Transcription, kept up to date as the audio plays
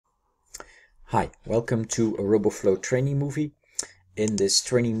Hi, welcome to a Roboflow training movie. In this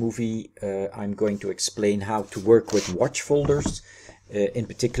training movie, I'm going to explain how to work with watch folders, in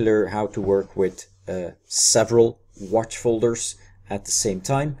particular how to work with several watch folders at the same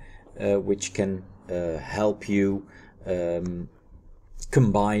time, which can help you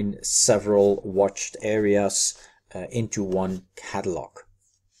combine several watched areas into one catalog.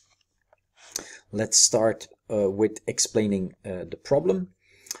 Let's start with explaining the problem.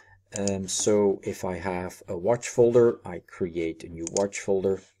 So if I have a watch folder, I create a new watch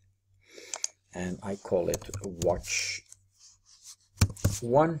folder and I call it watch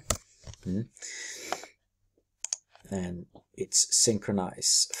 1. And it's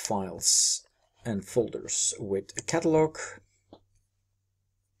synchronize files and folders with a catalog.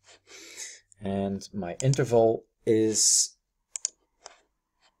 And my interval is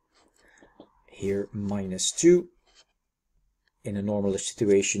here -2. In a normal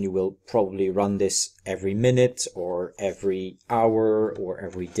situation, you will probably run this every minute or every hour or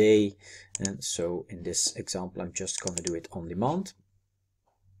every day. And so in this example, I'm just going to do it on demand.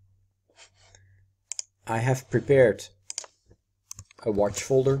 I have prepared a watch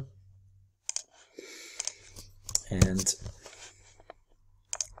folder and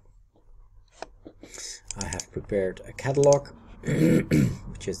I have prepared a catalog,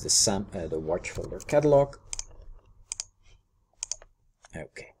 which is the watch folder catalog.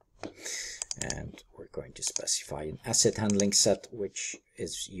 Okay, and we're going to specify an asset handling set, which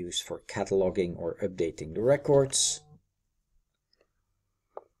is used for cataloging or updating the records.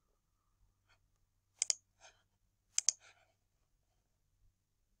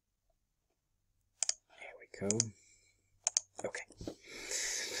 There we go. Okay.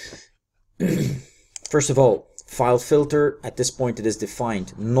 First of all, file filter. At this point, it is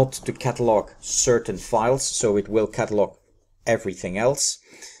defined not to catalog certain files, so it will catalog everything else.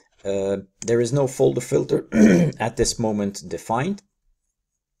 There is no folder filter at this moment defined,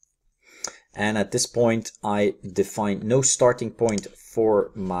 and at this point I define no starting point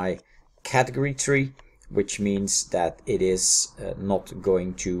for my category tree, which means that it is not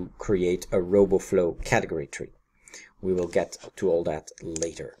going to create a Roboflow category tree. We will get to all that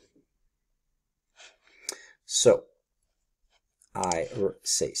later. So I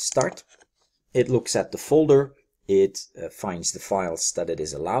say start. It looks at the folder. It finds the files that it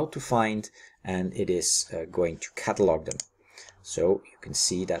is allowed to find, and it is going to catalog them. So you can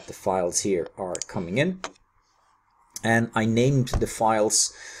see that the files here are coming in, and I named the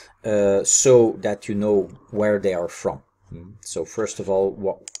files so that you know where they are from. So first of all,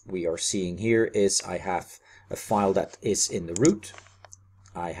 what we are seeing here is I have a file that is in the root.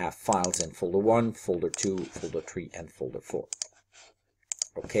 I have files in folder 1, folder 2, folder 3, and folder 4.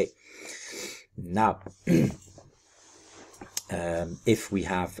 Okay, now if we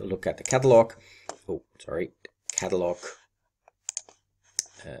have a look at the catalog,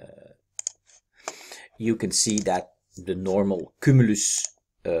 you can see that the normal Cumulus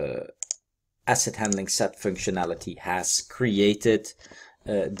asset handling set functionality has created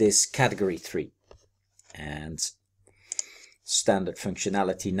this category tree. And standard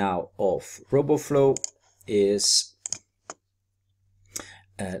functionality now of Roboflow is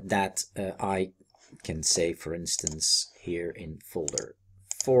that I can say, for instance, here in folder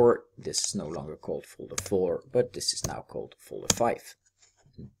 4, this is no longer called folder 4, but this is now called folder 5.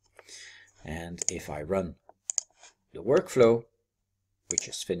 And if I run the workflow, which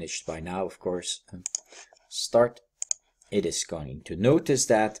is finished by now, of course, start, it is going to notice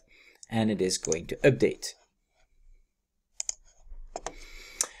that, and it is going to update.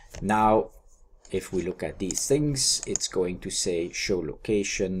 Now, if we look at these things, it's going to say show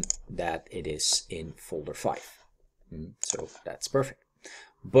location that it is in folder 5. So that's perfect.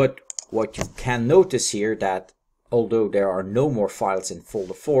 But what you can notice here, that although there are no more files in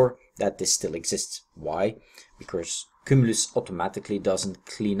folder 4, that this still exists. Why? Because Cumulus automatically doesn't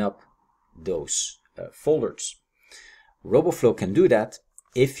clean up those folders. Roboflow can do that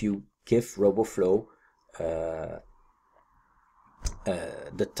if you give Roboflow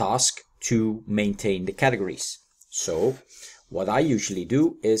the task to maintain the categories. So what I usually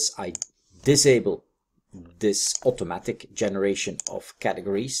do is I disable this automatic generation of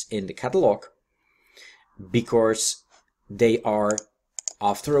categories in the catalog, because they are,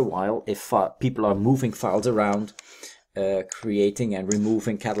 after a while, if people are moving files around, creating and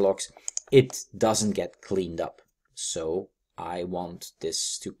removing catalogs, it doesn't get cleaned up. So I want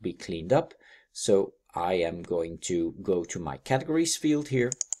this to be cleaned up. So I am going to go to my categories field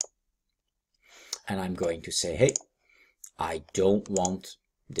here, and I'm going to say, hey, I don't want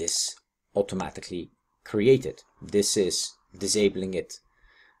this automatically created. This is disabling it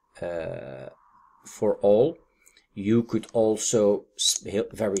for all. You could also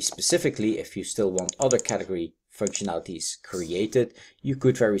very specifically, if you still want other category functionalities created, you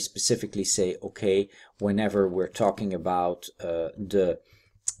could very specifically say, okay, whenever we're talking about the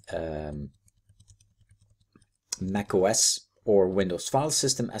macOS or Windows file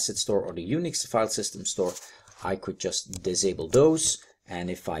system asset store or the Unix file system store, I could just disable those. And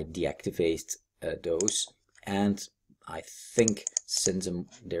if I deactivate those, and I think since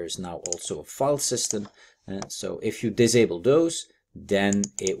there is now also a file system, so if you disable those, then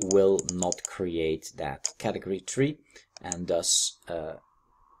it will not create that category tree, and thus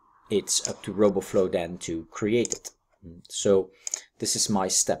it's up to Roboflow then to create it. So this is my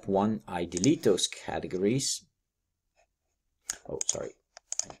step one. I delete those categories. Oh, sorry.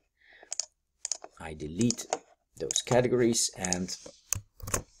 I delete those categories, and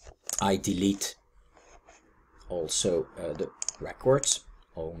I delete also the records,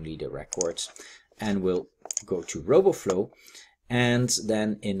 only the records, and we'll go to Roboflow, and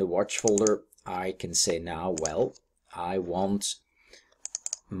then in the watch folder I can say now, well, I want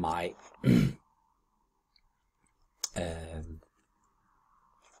my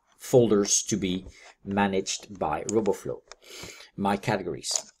folders to be managed by Roboflow. My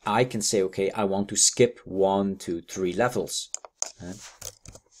categories, I can say, okay, I want to skip 1 to 3 levels.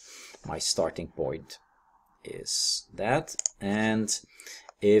 My starting point is that, and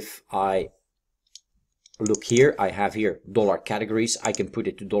if I look here, I have here $categories. I can put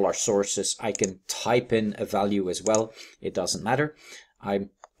it to $sources. I can type in a value as well. It doesn't matter. I'm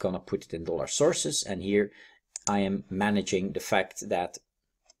gonna put it in $sources, and here I am managing the fact that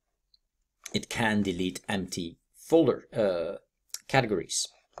it can delete empty folder categories.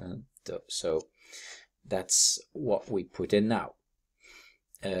 So that's what we put in now.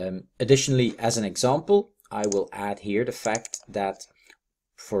 Additionally, as an example, I will add here the fact that,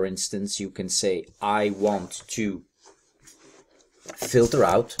 for instance, you can say, I want to filter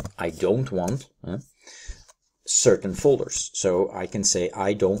out, I don't want certain folders. So I can say,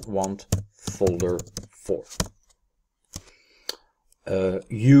 I don't want folder 4.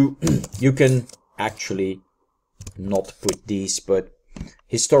 You can actually not put these, but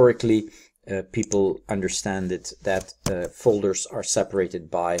historically people understand it that folders are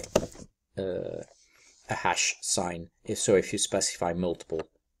separated by a hash sign. If you specify multiple,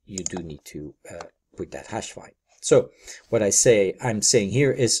 you do need to put that hash sign. So what I'm saying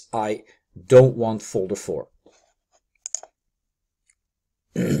here is I don't want folder 4.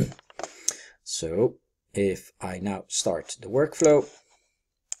 So if I now start the workflow,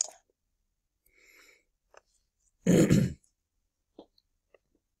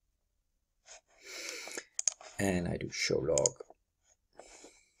 and I do show log,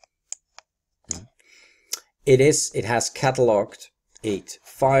 it has cataloged 8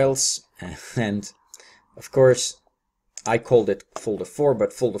 files, and of course I called it folder 4,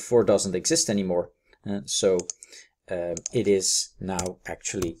 but folder 4 doesn't exist anymore, so it is now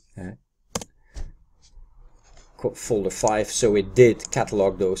actually folder 5. So it did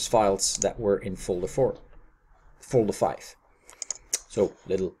catalog those files that were in folder 5. So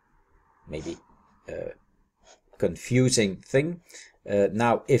little maybe confusing thing.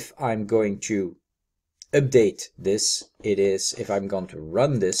 Now if I'm going to update this, it is, if I'm going to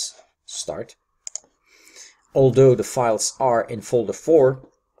run this start, although the files are in folder 4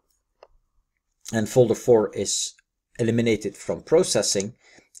 and folder 4 is eliminated from processing,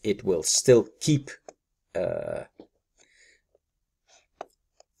 it will still keep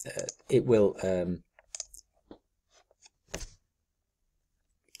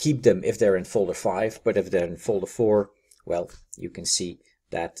keep them if they're in folder 5, but if they're in folder 4, well, you can see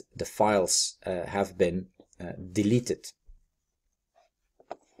that the files have been deleted.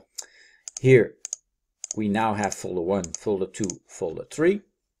 Here we now have folder 1, folder 2, folder 3.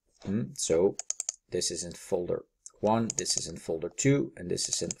 So this is in folder 1, this is in folder 2, and this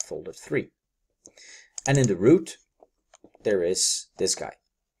is in folder 3. And in the root, there is this guy.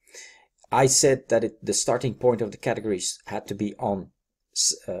 I said that the starting point of the categories had to be on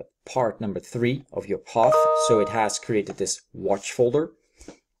part number 3 of your path, so it has created this watch folder.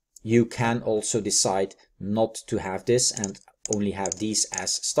 You can also decide not to have this and only have these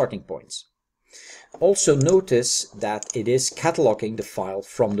as starting points. Also notice that it is cataloging the file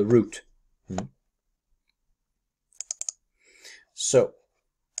from the root. So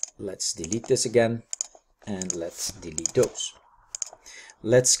let's delete this again, and let's delete those.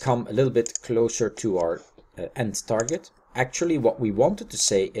 Let's come a little bit closer to our end target. Actually, what we wanted to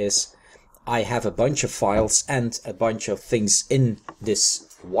say is I have a bunch of files and a bunch of things in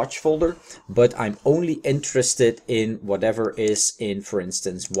this watch folder, but I'm only interested in whatever is in, for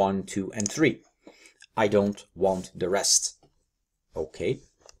instance, 1, 2, and 3. I don't want the rest. Okay.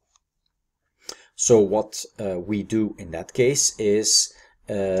 So what we do in that case is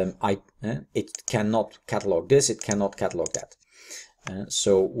it cannot catalog this, it cannot catalog that.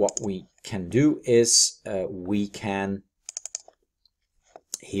 So what we can do is we can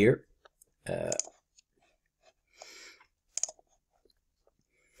here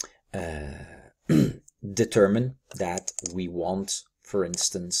determine that we want, for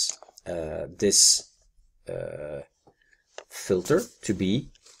instance, this filter to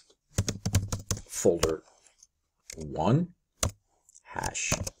be folder 1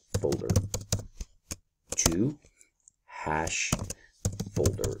 hash folder 2 hash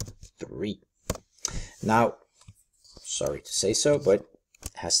folder 3. Now, sorry to say so, but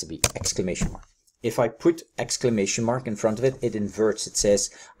it has to be exclamation mark. If I put exclamation mark in front of it, it inverts. It says,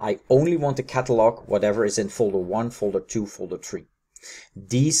 I only want to catalog whatever is in folder 1, folder 2, folder 3.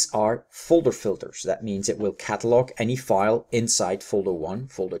 These are folder filters. That means it will catalog any file inside folder 1,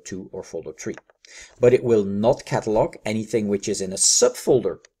 folder 2, or folder 3. But it will not catalog anything which is in a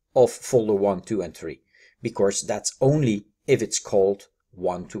subfolder of folder 1, 2, and 3, because that's only if it's called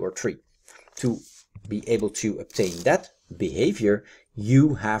 1, 2, or 3. To be able to obtain that behavior,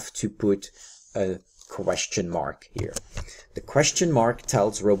 you have to put a question mark here. The question mark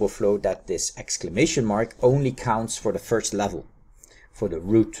tells Roboflow that this exclamation mark only counts for the first level, for the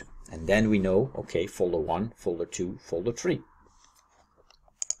root. And then we know, okay, folder 1, folder 2, folder 3.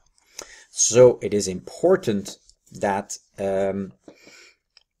 So it is important that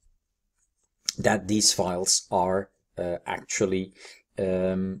that these files are actually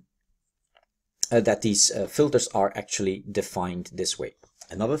that these filters are actually defined this way.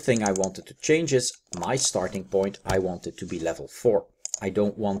 Another thing I wanted to change is my starting point. I want it to be level 4. I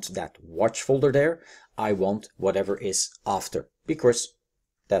don't want that watch folder there. I want whatever is after, because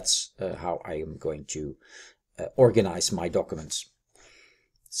that's how I am going to organize my documents.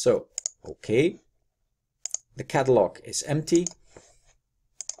 So, okay, the catalog is empty.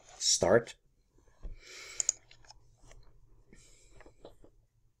 Start.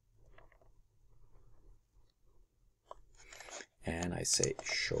 And I say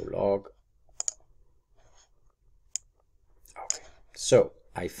show log. Okay, so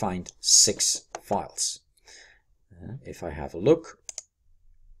I find 6 files. If I have a look,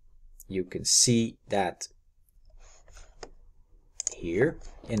 you can see that here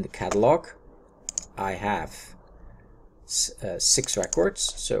in the catalog I have 6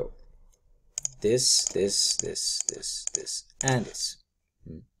 records. So this, and this.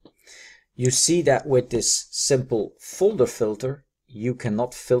 You see that with this simple folder filter, you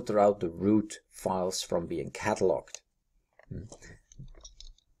cannot filter out the root files from being cataloged.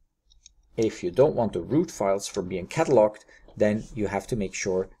 If you don't want the root files from being cataloged, then you have to make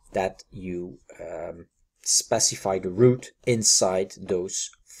sure that you specify the root inside those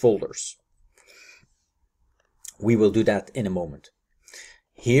folders. We will do that in a moment.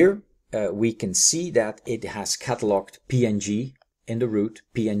 Here we can see that it has cataloged PNG in the root,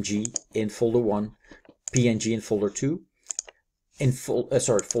 PNG in folder 1, PNG in folder 2, in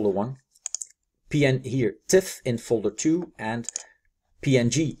folder 1, here TIFF in folder 2, and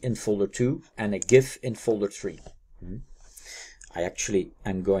PNG in folder 2, and a GIF in folder 3. I actually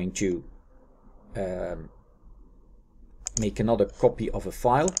am going to make another copy of a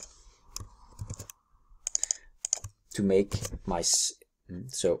file to make my,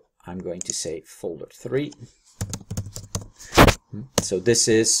 so I'm going to say folder 3. So this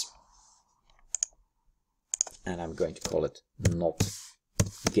is, and I'm going to call it not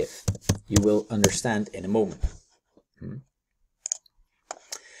GIF. You will understand in a moment.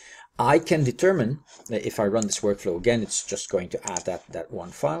 I can determine that if I run this workflow again, it's just going to add that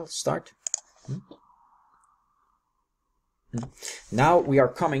one file, start. Now we are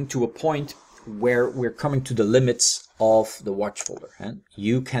coming to a point where we're coming to the limits of the watch folder. And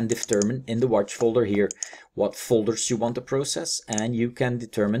you can determine in the watch folder here what folders you want to process, and you can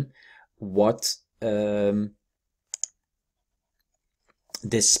determine what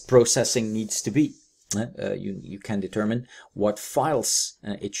this processing needs to be. You can determine what files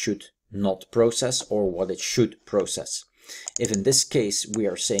it should not process or what it should process. If in this case we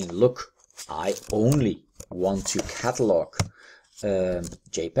are saying, look, I only want to catalog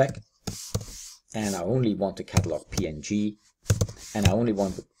JPEG, and I only want to catalog PNG, and I only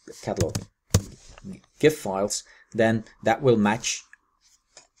want to catalog GIF files, then that will match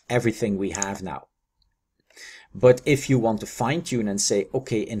everything we have now. But if you want to fine tune and say,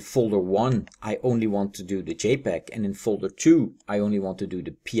 okay, in folder 1, I only want to do the JPEG, and in folder 2, I only want to do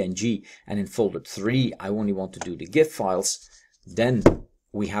the PNG, and in folder 3, I only want to do the GIF files, then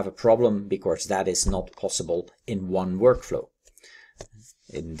we have a problem because that is not possible in one workflow.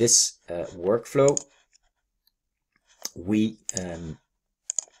 In this workflow, we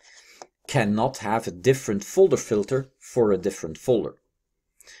cannot have a different folder filter for a different folder.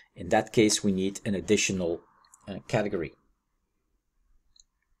 In that case, we need an additional category.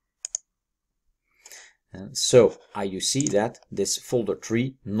 So you see that this folder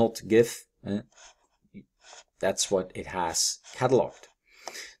 3 not GIF, that's what it has cataloged.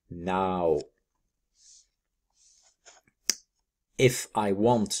 Now, if I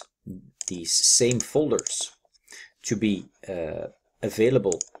want these same folders to be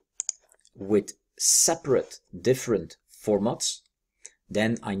available with separate different formats,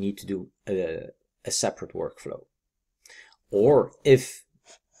 then I need to do a separate workflow. Or if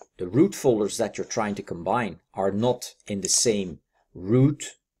the root folders that you're trying to combine are not in the same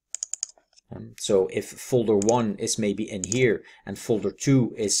root, so if folder 1 is maybe in here and folder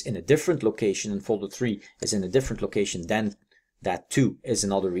 2 is in a different location and folder 3 is in a different location, then that too is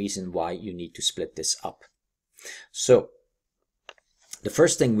another reason why you need to split this up. So the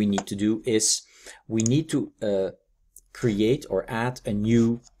first thing we need to do is we need to create or add a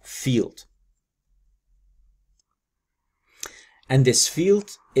new field. And this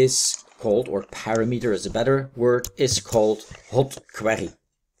field is called, or parameter is a better word, is called hot query.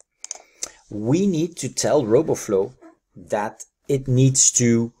 We need to tell Roboflow that it needs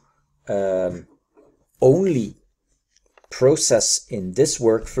to only process in this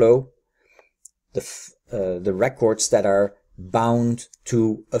workflow the records that are bound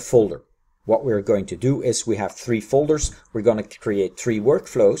to a folder. What we're going to do is we have 3 folders. We're going to create 3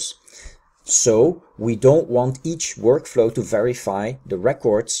 workflows. So we don't want each workflow to verify the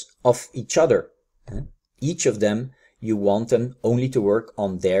records of each other. Each of them, you want them only to work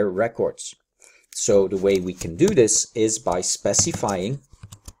on their records. So the way we can do this is by specifying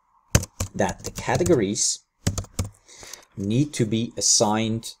that the categories need to be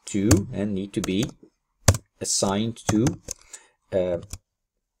assigned to, and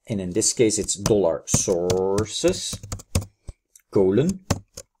and in this case it's $sources colon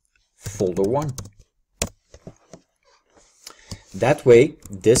folder 1. That way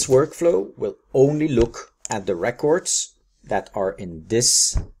this workflow will only look at the records that are in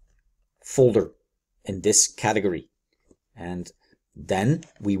this folder, in this category, and then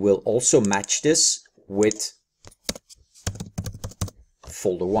we will also match this with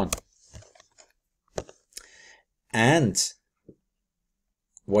folder 1. And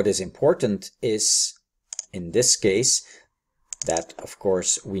what is important is, in this case, that of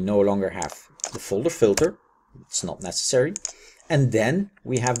course we no longer have the folder filter, it's not necessary, and then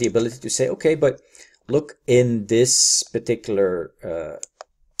we have the ability to say, okay, but look, in this particular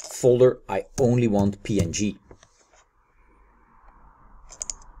folder I only want PNG,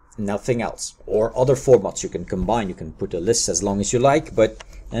 nothing else, or other formats you can combine. You can put a list as long as you like, but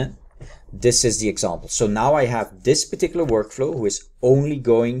this is the example. So now I have this particular workflow who is only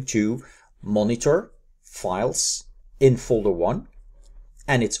going to monitor files in folder 1,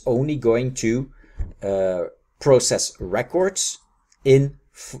 and it's only going to process records in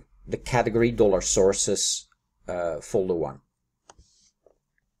the category $sources folder 1.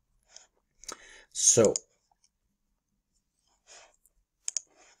 So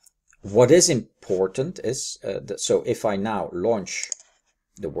what is important is so if I now launch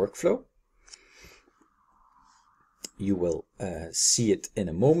the workflow, you will see it in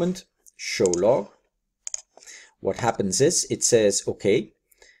a moment. Show log. What happens is it says, okay,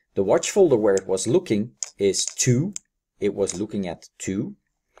 the watch folder where it was looking is 2. It was looking at 2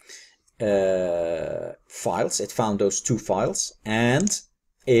 files. It found those 2 files and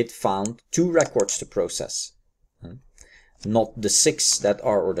it found 2 records to process. Not the 6 that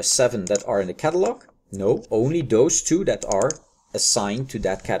are, or the 7 that are in the catalog. No, only those 2 that are assigned to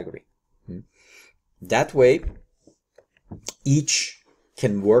that category. That way, each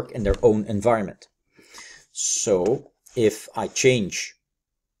can work in their own environment. So if I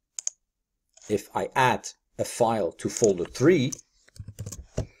add a file to folder 3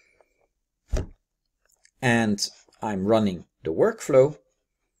 and I'm running the workflow,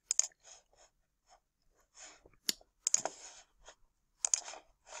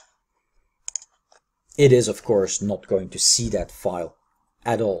 it is of course not going to see that file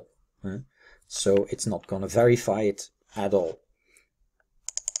at all. So it's not going to verify it at all.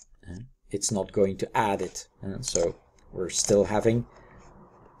 It's not going to add it. So we're still having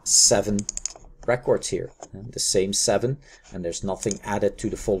 7 records here, the same 7, and there's nothing added to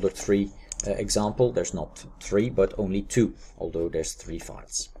the folder 3 example. There's not 3 but only 2, although there's 3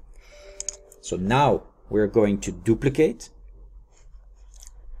 files. So now we're going to duplicate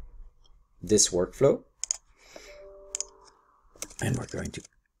this workflow, and we're going to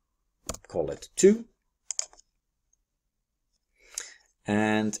call it 2.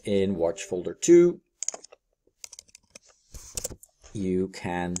 And in watch folder 2, you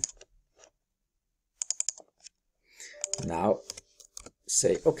can now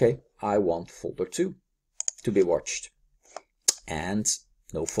say, okay, I want folder 2 to be watched. And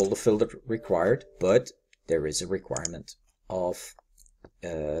no folder filter required, but there is a requirement of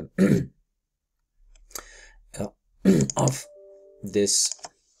of this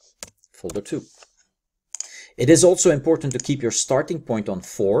folder 2. It is also important to keep your starting point on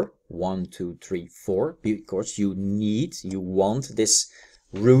 4, 1, 2, 3, 4, because you want this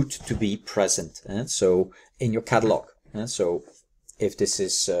root to be present. So in your catalog. So if this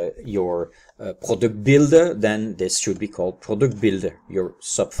is your product builder, then this should be called product builder, your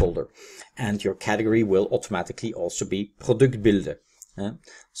subfolder. And your category will automatically also be product builder.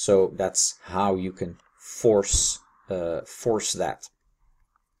 So that's how you can force that.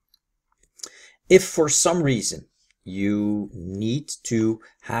 If for some reason you need to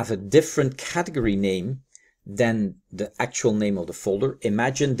have a different category name than the actual name of the folder,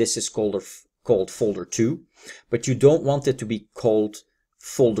 imagine this is called folder 2, but you don't want it to be called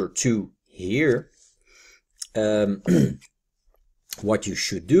folder 2 here. What you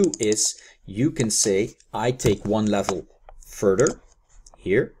should do is you can say, I take one level further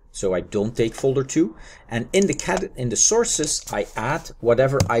here, so I don't take folder 2, and in the sources I add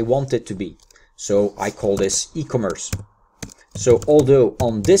whatever I want it to be. So I call this e-commerce. So although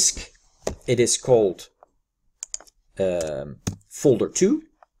on disk it is called folder 2,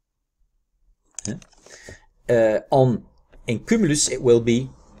 in Cumulus it will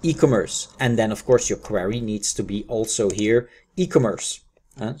be e-commerce, and then of course your query needs to be also here e-commerce,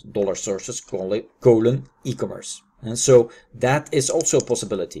 dollar sources colon e-commerce, and so that is also a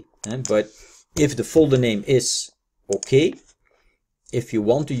possibility. But if the folder name is okay, if you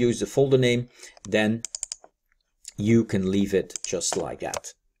want to use the folder name, then you can leave it just like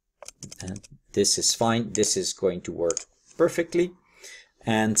that. And this is fine. This is going to work perfectly.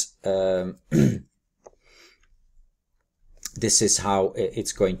 And this is how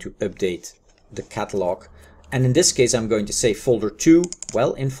it's going to update the catalog. And in this case, I'm going to say folder 2.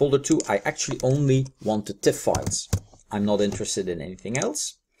 Well, in folder 2, I actually only want the TIFF files. I'm not interested in anything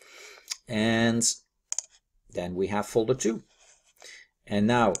else. And then we have folder 2. And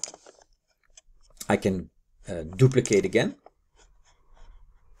now I can duplicate again.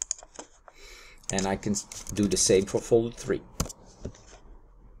 And I can do the same for folder 3.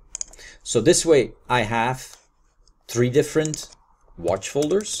 So this way I have 3 different watch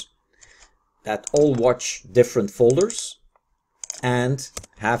folders that all watch different folders and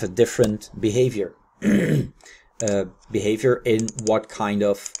have a different behavior. Behavior in what kind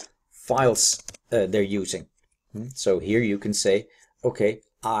of files they're using. So here you can say, okay,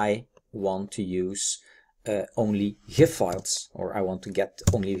 I want to use only GIF files, or I want to get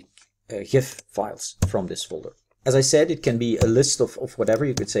only GIF files from this folder. As I said, it can be a list of whatever.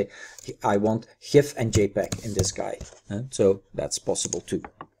 You could say, I want GIF and JPEG in this guide. So that's possible too.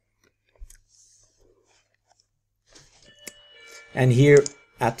 And here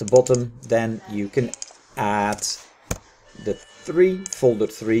at the bottom, then you can add the folder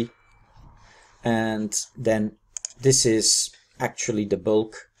 3. And then this is actually the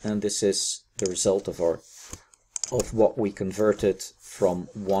bulk, and this is the result of what we converted from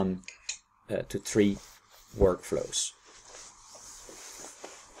 1 to 3 workflows.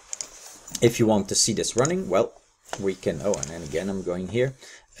 If you want to see this running, well, we can, and then again I'm going here,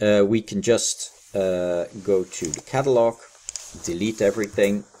 we can just go to the catalog, delete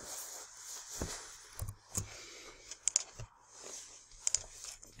everything,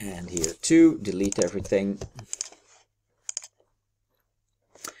 and here too, delete everything,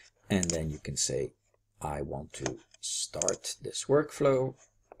 and then you can say, I want to start this workflow.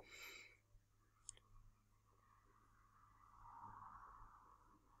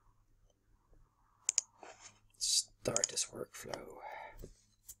 Start this workflow.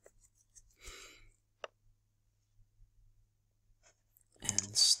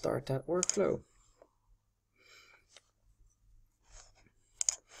 And start that workflow.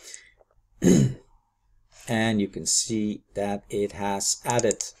 And you can see that it has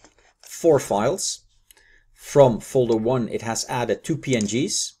added 4 files. From folder 1 it has added 2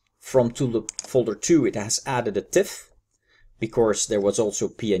 PNGs. From folder 2 it has added a TIFF, because there was also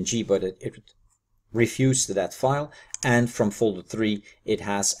PNG, but it refused that file. And from folder 3 it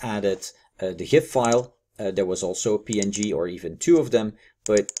has added the GIF file. There was also a PNG, or even 2 of them,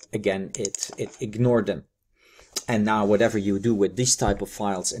 but again it ignored them. And now whatever you do with these type of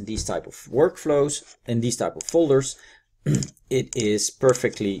files and these type of workflows and these type of folders, it is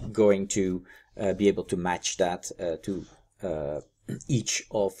perfectly going to be able to match that to each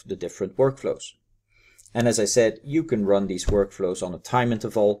of the different workflows. And as I said, you can run these workflows on a time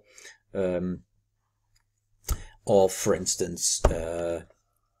interval of, for instance,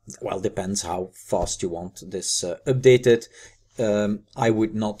 well, depends how fast you want this updated. I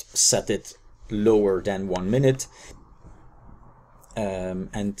would not set it lower than 1 minute.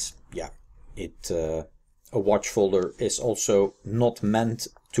 And yeah, a watch folder is also not meant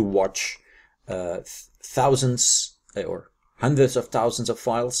to watch thousands or hundreds of thousands of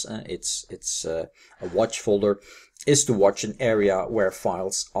files. A watch folder is to watch an area where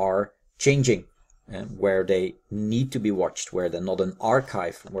files are changing, where they need to be watched, where they're not an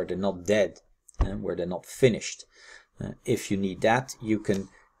archive, where they're not dead, and where they're not finished. If you need that, you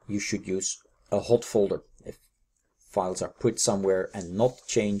should use a hot folder. If files are put somewhere and not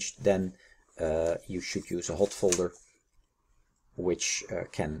changed, then you should use a hot folder, which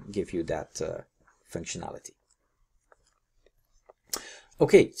can give you that functionality.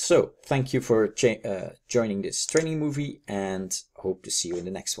 Okay, so thank you for joining this training movie, and hope to see you in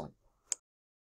the next one.